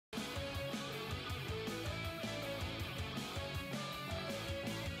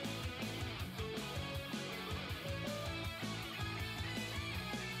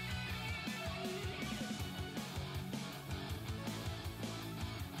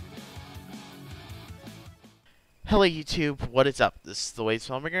Hello YouTube, what is up? This is the Waves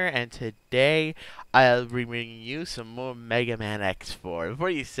Filminger, and today I'll be bringing you some more Mega Man X4. Before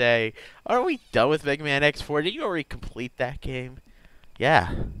you say, are we done with Mega Man X4? Did you already complete that game?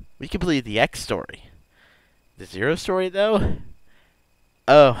 Yeah, we completed the X story. The Zero story though?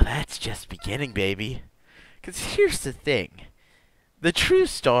 Oh, that's just beginning, baby. Cause here's the thing. The true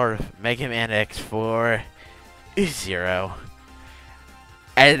star of Mega Man X4 is Zero.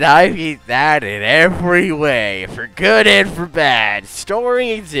 And I mean that in every way, for good and for bad.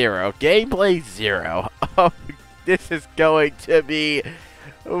 Story 0, gameplay 0. Oh, this is going to be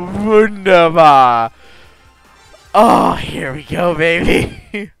wunderbar. Oh, here we go,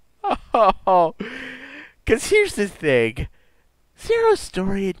 baby. Oh, because here's the thing. Zero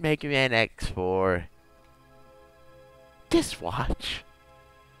story in Mega Man X4. Just watch.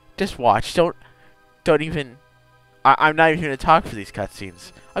 Just watch. Don't even... I'm not even going to talk for these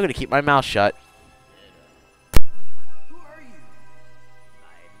cutscenes. I'm going to keep my mouth shut. Who are you?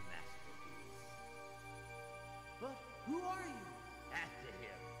 My masterpiece. But who are you? After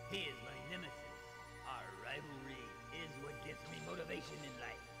him, he is my nemesis. Our rivalry is what gives me motivation in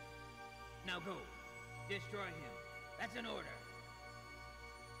life. Now go. Destroy him. That's an order.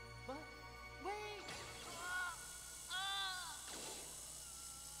 But wait!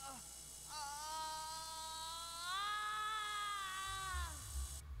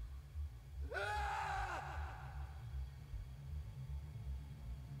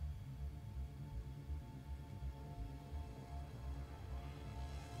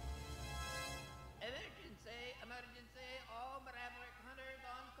 Emergency, all Maverick hunters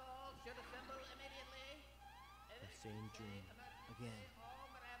on call should assemble immediately. The same dream again. All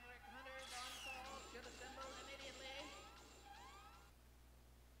Maverick hunters on call should assemble immediately.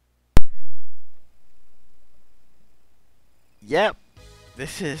 Yep,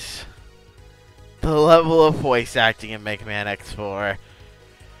 this is the level of voice acting in Mega Man X4.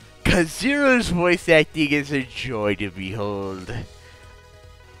 Cause Zero's voice acting is a joy to behold.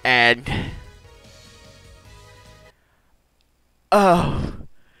 And... oh,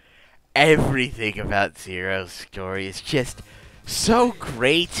 everything about Zero's story is just so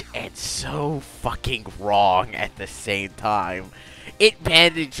great and so fucking wrong at the same time. It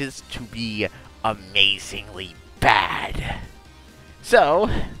manages to be amazingly bad. So,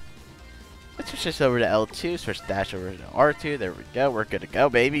 let's switch this over to L2, switch dash over to R2, there we go, we're good to go,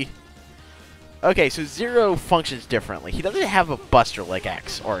 baby. Okay, so Zero functions differently. He doesn't have a buster like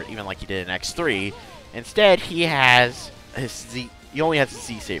X, or even like he did in X3. Instead, he has his Z. He only has a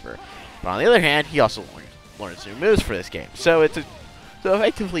Z Saber. But on the other hand, he also learns new moves for this game. So so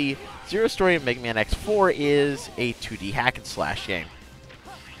effectively, Zero Story of Mega Man X4 is a 2D hack and slash game.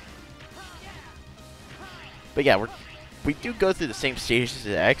 But yeah, we do go through the same stages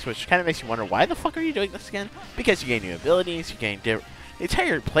as X, which kind of makes you wonder, why the fuck are you doing this again? Because you gain new abilities, you gain the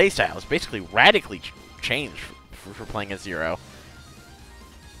entire playstyle is basically radically changed for playing as Zero.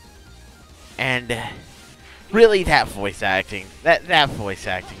 And really, that voice acting, that voice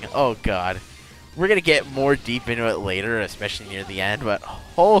acting, oh god. We're gonna get more deep into it later, especially near the end, but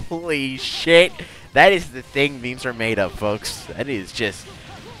holy shit, that is the thing memes are made of, folks. That is just,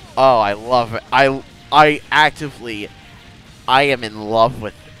 oh, I love it. I am in love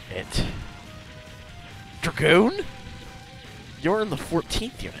with it. Dragoon? You're in the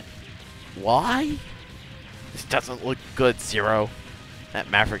 14th unit. Why? This doesn't look good, Zero.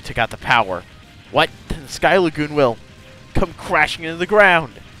 That Maverick took out the power. What? Then the Sky Lagoon will come crashing into the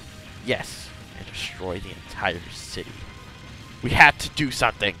ground. Yes, and destroy the entire city. We have to do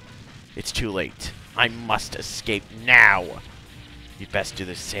something. It's too late. I must escape now. You'd best do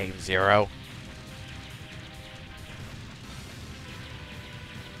the same, Zero.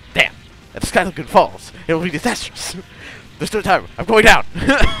 Damn, if the Sky Lagoon falls, it will be disastrous. There's no time. I'm going down.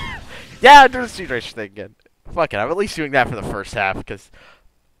 Yeah, I'm doing the Street Racer thing again. Fuck it, I'm at least doing that for the first half, because...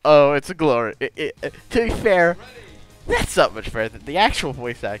 oh, it's a glory. To be fair, that's not much better than the actual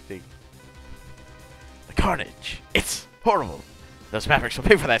voice acting. The carnage. It's horrible. Those Mavericks will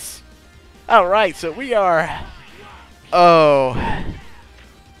pay for this. Alright, so we are... oh...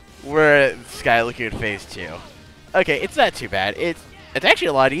 we're at Sky Lagoon Phase 2. Okay, it's not too bad. It's actually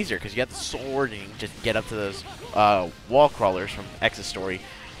a lot easier, because you got the sword and you can just get up to those wall crawlers from X's story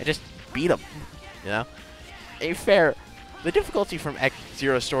and just beat them, you know? To be fair, the difficulty from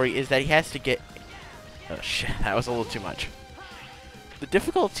X-Zero's story is that he has to get... oh shit, that was a little too much. The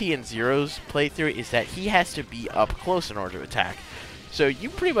difficulty in Zero's playthrough is that he has to be up close in order to attack. So you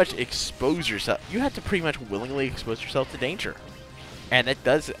pretty much expose yourself... you have to pretty much willingly expose yourself to danger. And it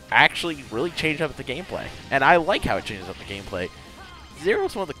does actually really change up the gameplay. And I like how it changes up the gameplay. Zero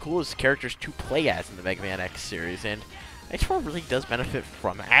is one of the coolest characters to play as in the Mega Man X series, and X4 really does benefit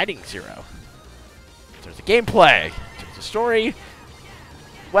from adding Zero. In terms of gameplay, in terms of story,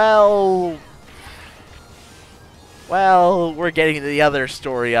 well, we're getting to the other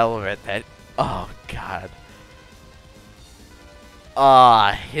story element that, oh god.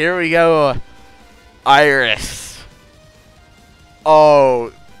 Here we go. Iris.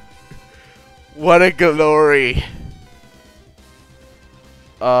 Oh, what a glory.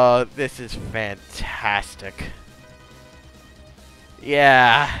 This is fantastic.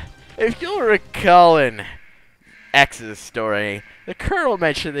 Yeah, if you'll recall in X's story, the Colonel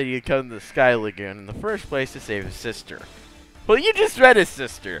mentioned that he'd come to the Sky Lagoon in the first place to save his sister. Well, you just read his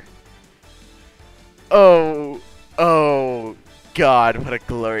sister. Oh God, what a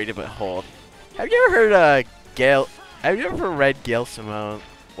glory to behold. Have you ever heard, have you ever read Gail Simone,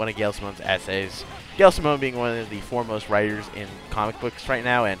 one of Gail Simone's essays? Gail Simone being one of the foremost writers in comic books right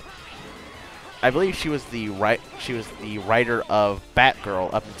now, and I believe she was the writer of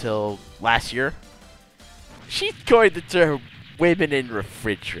Batgirl up until last year. She coined the term women in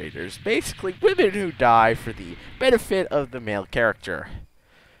refrigerators, basically women who die for the benefit of the male character.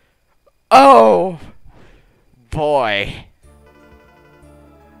 Oh boy.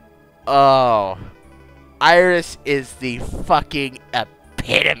 Oh, Iris is the fucking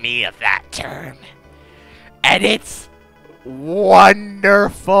epitome of that term. And it's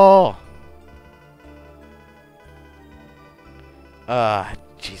wonderful.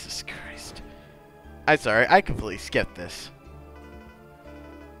 Jesus Christ. I'm sorry, I completely skipped this.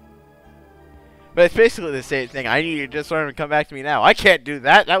 But it's basically the same thing. I need you to just learn to come back to me now. I can't do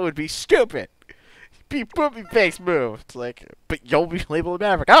that. That would be stupid. Be poopy face move. It's like, but you'll be labeled a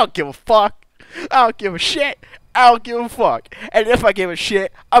Maverick. I don't give a fuck. I don't give a shit. I don't give a fuck. And if I give a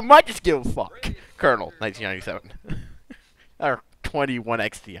shit, I might just give a fuck. Colonel, 1997. Or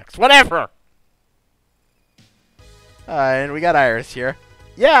 21XDX. Whatever. And we got Iris here.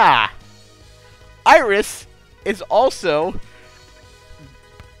 Yeah. Iris is also...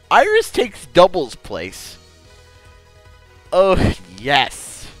 Iris takes doubles place. Oh,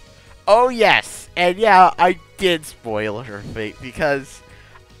 yes. Oh, yes. And yeah, I did spoil her fate because...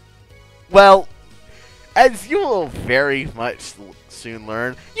 Well, as you will very much soon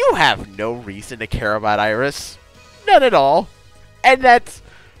learn, you have no reason to care about Iris. None at all. And that's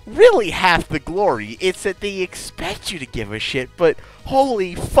really half the glory. It's that they expect you to give a shit, but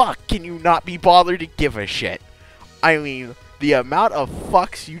holy fuck, can you not be bothered to give a shit? I mean, the amount of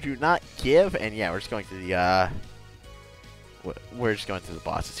fucks you do not give, and yeah, we're just going to the, we're just going to the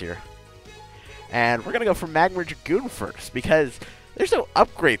bosses here. And we're gonna go for Magma Dragoon first, because there's no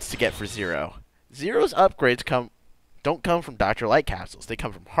upgrades to get for Zero. Zero's upgrades don't come from Dr. Light capsules. They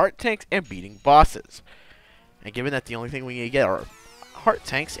come from heart tanks and beating bosses. And given that the only thing we need to get are heart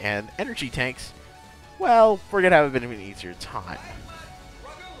tanks and energy tanks, well, we're gonna have a bit of an easier time.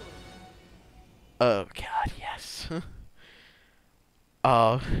 Oh god, yes.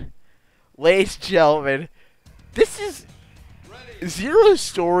 Ladies and gentlemen, this is... Zero's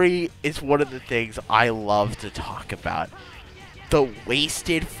story is one of the things I love to talk about. The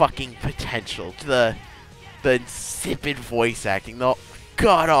wasted fucking potential, the insipid voice acting, the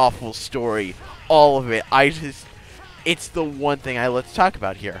god-awful story, all of it. It's the one thing I love to talk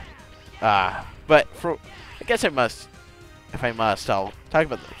about here. But I guess if I must, I'll talk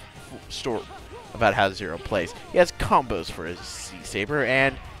about the story, about how Zero plays. He has combos for his Z-Saber,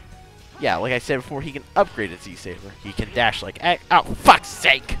 and yeah, like I said before, he can upgrade his Z-Saber. He can dash like, oh, fuck's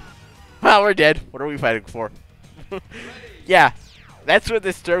sake! Well, we're dead. What are we fighting for? Yeah, that's where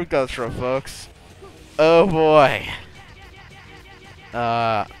this term comes from, folks. Oh boy.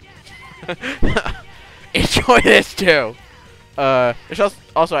 Enjoy this too. There's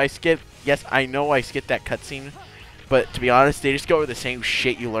also I skipped. Yes, I know I skipped that cutscene, but to be honest, they just go over the same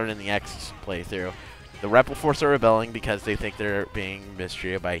shit you learn in the X playthrough. The Rebel Force are rebelling because they think they're being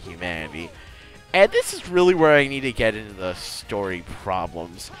mistreated by humanity. And this is really where I need to get into the story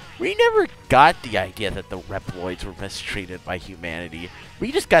problems. We never got the idea that the Reploids were mistreated by humanity.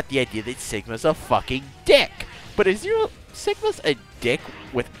 We just got the idea that Sigma's a fucking dick. But is Sigma's a dick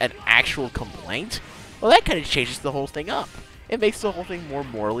with an actual complaint? Well, that kind of changes the whole thing up. It makes the whole thing more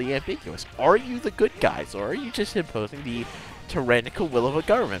morally ambiguous. Are you the good guys, or are you just imposing the tyrannical will of a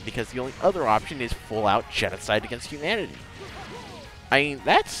government? Because the only other option is full-out genocide against humanity. I mean,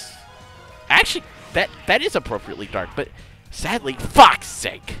 that's... Actually, that is appropriately dark, but sadly, fuck's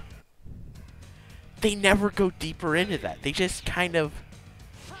sake, they never go deeper into that. They just kind of,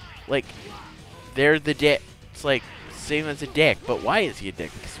 like, they're the dick. It's like, same as a dick, but why is he a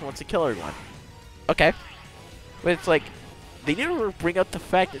dick? Because he wants to kill everyone. Okay. But it's like, they never bring up the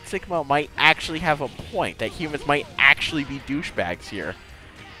fact that Sigma might actually have a point, that humans might actually be douchebags here.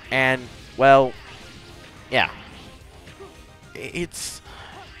 And, well, yeah. It's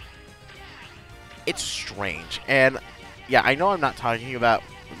strange. And, yeah, I know I'm not talking about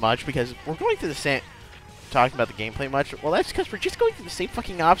much because we're going through the same... talking about the gameplay much. Well, that's because we're just going through the same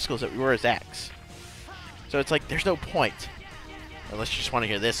fucking obstacles that we were as X. So it's like, there's no point. Unless you just want to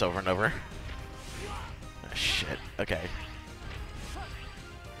hear this over and over. Oh, shit. Okay.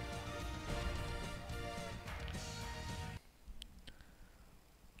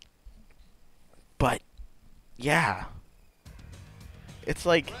 But, yeah. It's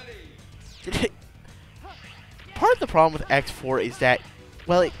like... part of the problem with X4 is that,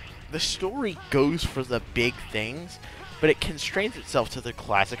 well, the story goes for the big things, but it constrains itself to the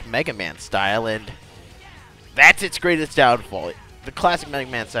classic Mega Man style, and that's its greatest downfall. The classic Mega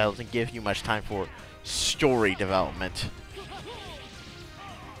Man style doesn't give you much time for story development.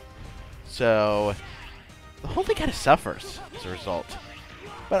 So, the whole thing kind of suffers as a result.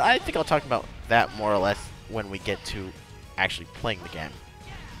 But I think I'll talk about that more or less when we get to actually playing the game.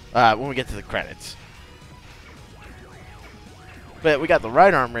 When we get to the credits. But we got the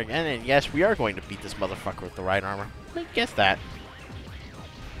right armor again, and yes, we are going to beat this motherfucker with the right armor. I guess that.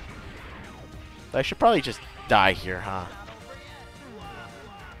 I should probably just die here, huh?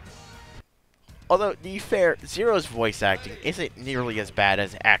 Although, to be fair, Zero's voice acting isn't nearly as bad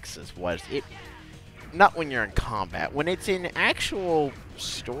as X's was. Not when you're in combat. When it's in actual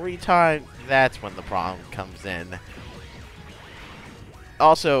story time, that's when the problem comes in.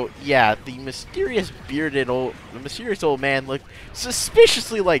 Also, yeah, the mysterious old man looked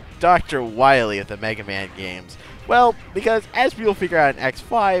suspiciously like Dr. Wily at the Mega Man games. Well, because as we'll figure out in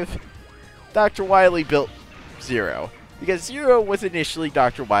X5, Dr. Wily built Zero. Because Zero was initially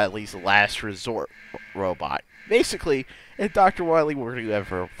Dr. Wily's last resort robot. Basically, if Dr. Wily were to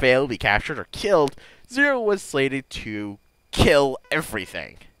ever fail, be captured, or killed, Zero was slated to kill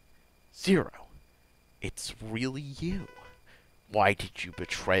everything. Zero, it's really you. Why did you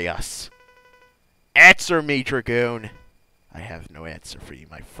betray us? Answer me, Dragoon! I have no answer for you,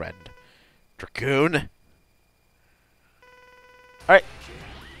 my friend. Dragoon? Alright.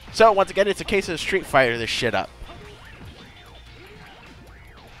 So, once again, it's a case of Street Fighter this shit up.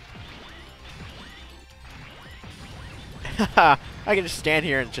 I can just stand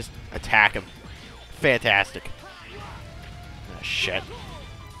here and just attack him. Fantastic. Oh, shit.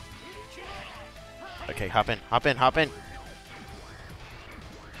 Okay, hop in, hop in, hop in.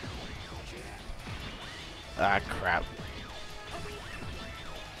 Ah, crap.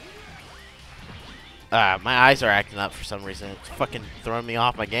 Ah, my eyes are acting up for some reason. It's fucking throwing me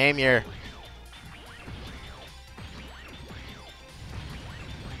off my game here.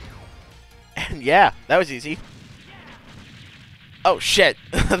 And yeah, that was easy. Oh shit,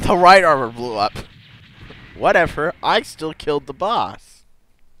 the right armor blew up. Whatever, I still killed the boss.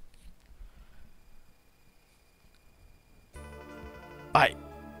 I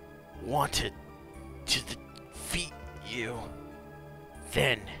wanted to defeat you.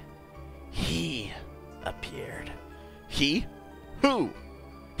 Then he appeared. He? Who?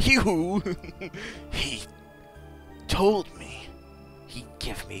 He who? He told me he'd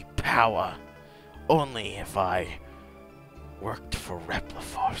give me power only if I worked for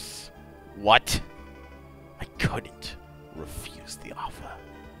Repliforce. What? I couldn't refuse the offer.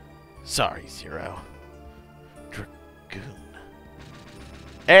 Sorry, Zero. Dragoon.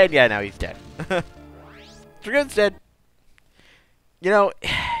 And yeah, now he's dead. Dragoon's dead. You know,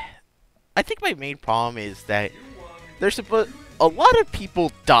 I think my main problem is that there's a lot of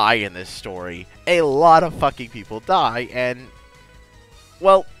people die in this story. A lot of fucking people die, and,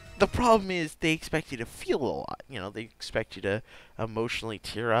 well, the problem is they expect you to feel a lot. You know, they expect you to emotionally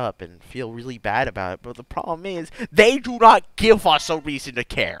tear up and feel really bad about it. But the problem is they do not give us a reason to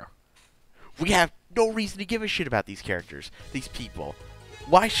care. We have no reason to give a shit about these characters, these people.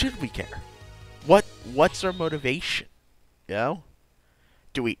 Why should we care? What's our motivation? You know?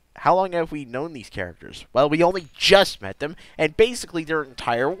 How long have we known these characters? Well, we only just met them, and basically their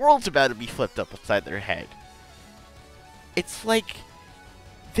entire world's about to be flipped up upside their head. It's like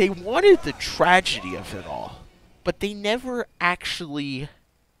they wanted the tragedy of it all, but they never actually...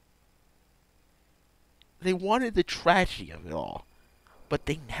 They wanted the tragedy of it all, but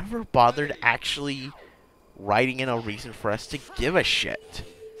they never bothered actually writing in a reason for us to give a shit.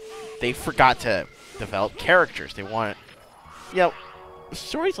 They forgot to develop characters. They want... You know,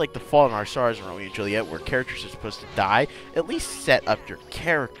 stories like The Fault in Our Stars and Romeo and Juliet, where characters are supposed to die, at least set up your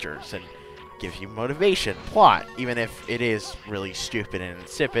characters and give you motivation, plot, even if it is really stupid and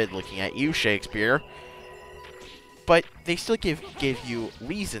insipid looking at you, Shakespeare. but they still gave you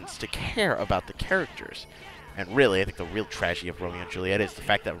reasons to care about the characters. And really, I think the real tragedy of Romeo and Juliet is the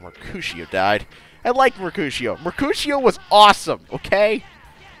fact that Mercutio died. I liked Mercutio. Mercutio was awesome, okay?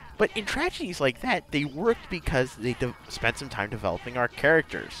 But in tragedies like that, they worked because they spent some time developing our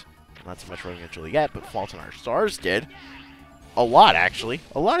characters. Not so much Romeo and Juliet, but Fault in Our Stars did. A lot, actually.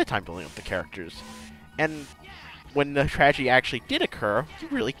 A lot of time building up the characters. And when the tragedy actually did occur, you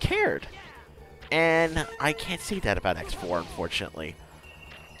really cared. And I can't say that about X4, unfortunately.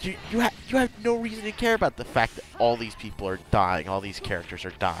 You have no reason to care about the fact that all these people are dying, all these characters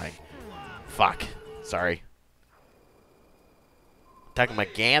are dying. Fuck. Sorry. Taking my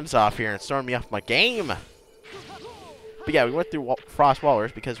gams off here and throwing me off my game. But yeah, we went through Frost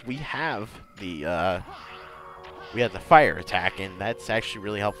Wallers because we have the fire attack, and that's actually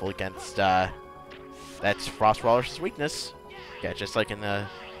really helpful against that's Frost Wallers' weakness. Yeah, just like in the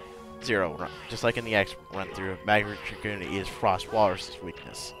Zero run, just like in the X run through, Magma Dragoon is Frost Walrus'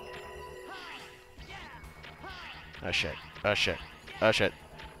 weakness. Oh shit. Oh shit. Oh shit.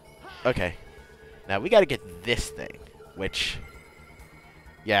 Okay. Now we gotta get this thing, which,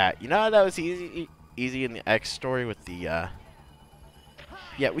 yeah, you know that was easy in the X story with the,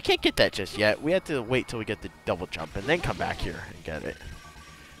 yeah, we can't get that just yet. We have to wait till we get the double jump and then come back here and get it.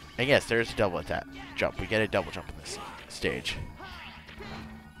 And yes, there's a double attack jump. We get a double jump in this stage.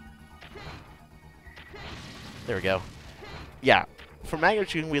 There we go. Yeah, for Magma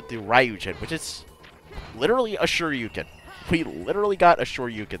Dragoon we have the Ryujin, which is literally a Shoryuken. We literally got a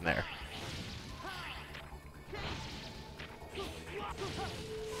Shoryuken there.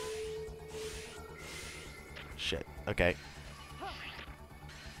 Shit. Okay.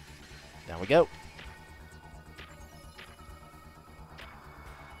 Down we go.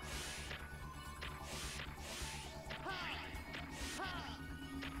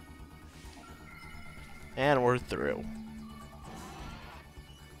 And we're through.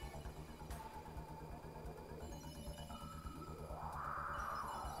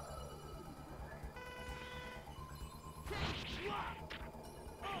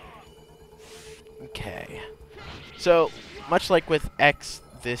 Okay. So, much like with X,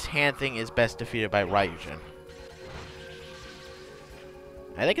 this hand thing is best defeated by Ryujin.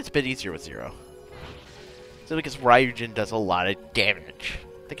 I think it's a bit easier with Zero. So because Ryujin does a lot of damage.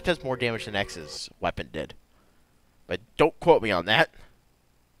 I think it does more damage than X's weapon did. But don't quote me on that.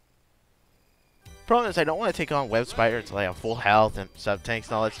 Problem is I don't want to take on Web Spider until I have full health and sub-tanks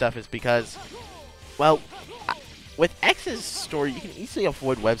and all that stuff is because, well, with X's story, you can easily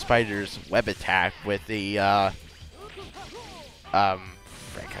avoid Web Spider's web attack with the, frick,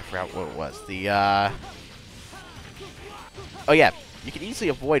 I forgot what it was. The, oh yeah, you can easily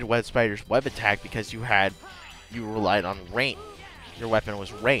avoid Web Spider's web attack because you relied on range. Your weapon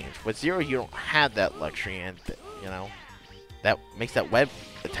was ranged. With Zero, you don't have that luxury, and, you know, that makes that web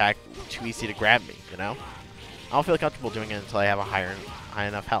attack too easy to grab me, you know? I don't feel comfortable doing it until I have a high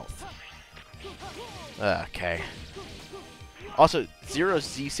enough health. Okay. Also, Zero's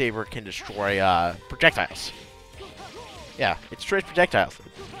Z-Saber can destroy, projectiles. Yeah, it destroys projectiles.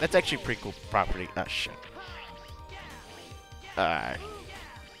 That's actually a pretty cool property. Oh, shit. Alright.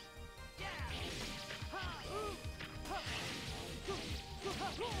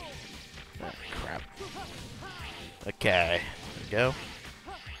 Oh, crap. Okay. There we go.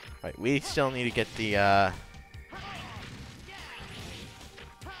 Alright, we still need to get the,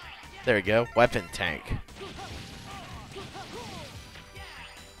 there we go. Weapon tank.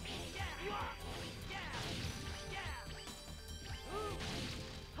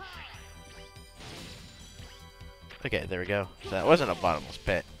 Okay, there we go. So that wasn't a bottomless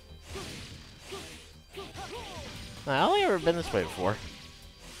pit. I've only ever been this way before.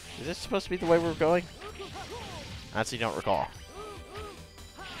 Is this supposed to be the way we're going? Honestly, don't recall.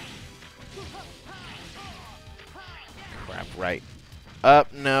 Crap, right.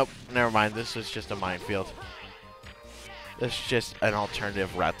 Nope. Never mind. This is just a minefield. This is just an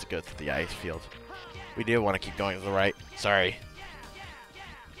alternative route to go through the ice field. We do want to keep going to the right. Sorry.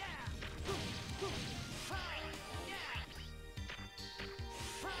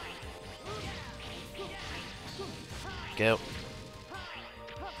 Go.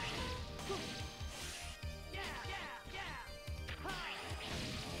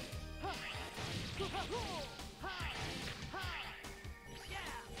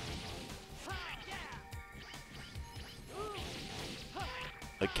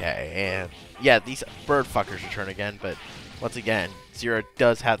 Okay, and yeah, these bird fuckers return again, but once again, Zero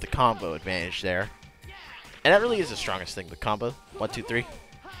does have the combo advantage there. And that really is the strongest thing, the combo. 1, 2, 3.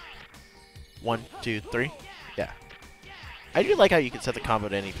 1, 2, 3. Yeah. I do like how you can set the combo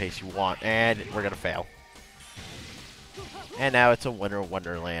to any pace you want, and we're gonna fail. And now it's a winter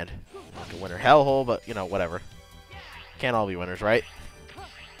wonderland. Like a winter hellhole, but, you know, whatever. Can't all be winners, right?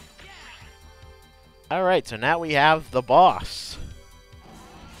 Alright, so now we have the boss.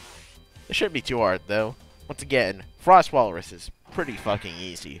 It shouldn't be too hard, though. Once again, Frost Walrus is pretty fucking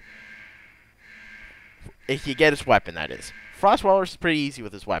easy. If you get his weapon, that is. Frost Walrus is pretty easy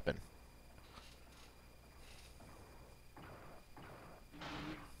with his weapon.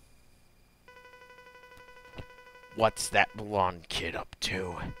 What's that blonde kid up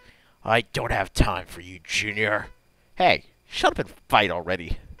to? I don't have time for you, Junior. Hey, shut up and fight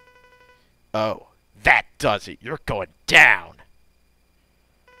already. Oh, that does it. You're going down.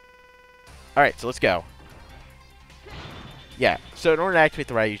 Alright, so let's go. Yeah, so in order to activate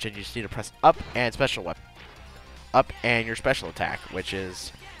the Ryujin, you just need to press up and special weapon. Up and your special attack, which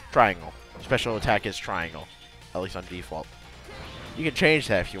is triangle. Special attack is triangle, at least on default. You can change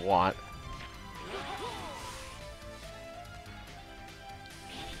that if you want.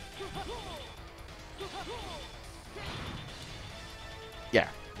 Yeah,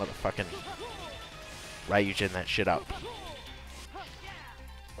 motherfucking Ryujin that shit up.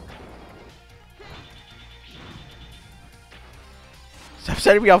 Stop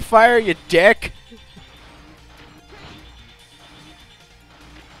setting me on fire, you dick!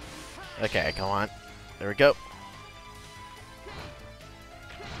 Okay, come on. There we go.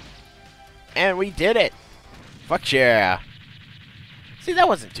 And we did it! Fuck yeah! See, that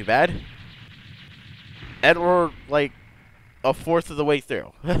wasn't too bad. And we're, like, a fourth of the way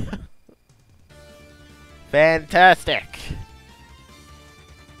through. Fantastic!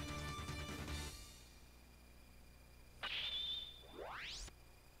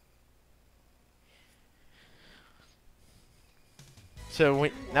 So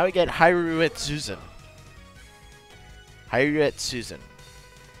now we get Haruet Susan. Haruet Susan.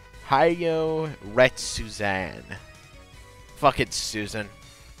 Haruet Suzanne. Fuck it, Susan.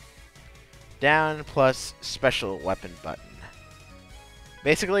 Down plus special weapon button.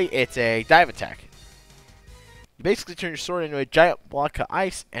 Basically, it's a dive attack. You basically turn your sword into a giant block of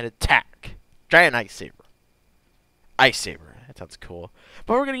ice and attack. Giant ice saber. Ice saber. That sounds cool.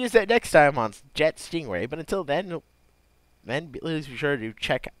 But we're going to use that next time on Jet Stingray. But until then please be sure to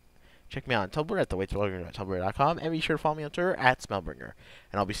check me out on Tumblr at thewaitsblogger.tumblr.com and be sure to follow me on Twitter at Smellbringer.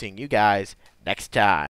 And I'll be seeing you guys next time.